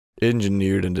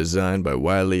Engineered and designed by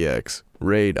Wiley X,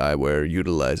 Raid Eyeware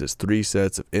utilizes 3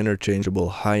 sets of interchangeable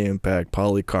high-impact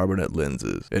polycarbonate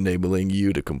lenses, enabling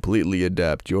you to completely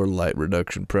adapt your light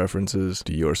reduction preferences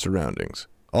to your surroundings.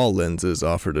 All lenses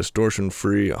offer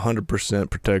distortion-free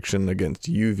 100% protection against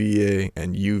UVA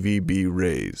and UVB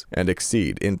rays and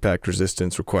exceed impact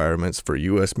resistance requirements for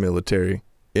U.S. military,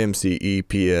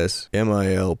 MCEPS,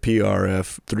 MIL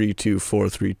PRF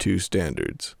 32432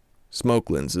 standards. Smoke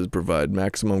lenses provide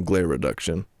maximum glare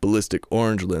reduction. Ballistic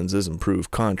orange lenses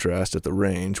improve contrast at the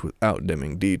range without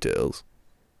dimming details.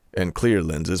 And clear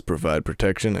lenses provide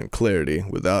protection and clarity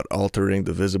without altering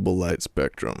the visible light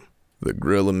spectrum. The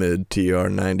Grilamid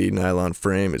TR90 nylon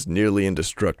frame is nearly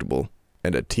indestructible,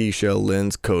 and a T-shell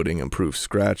lens coating improves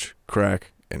scratch,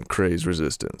 crack, and craze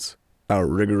resistance. Our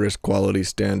rigorous quality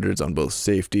standards on both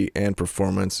safety and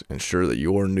performance ensure that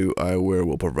your new eyewear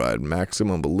will provide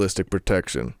maximum ballistic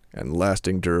protection and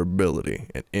lasting durability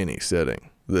in any setting.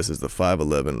 This is the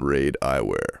 511 Raid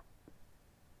Eyeware.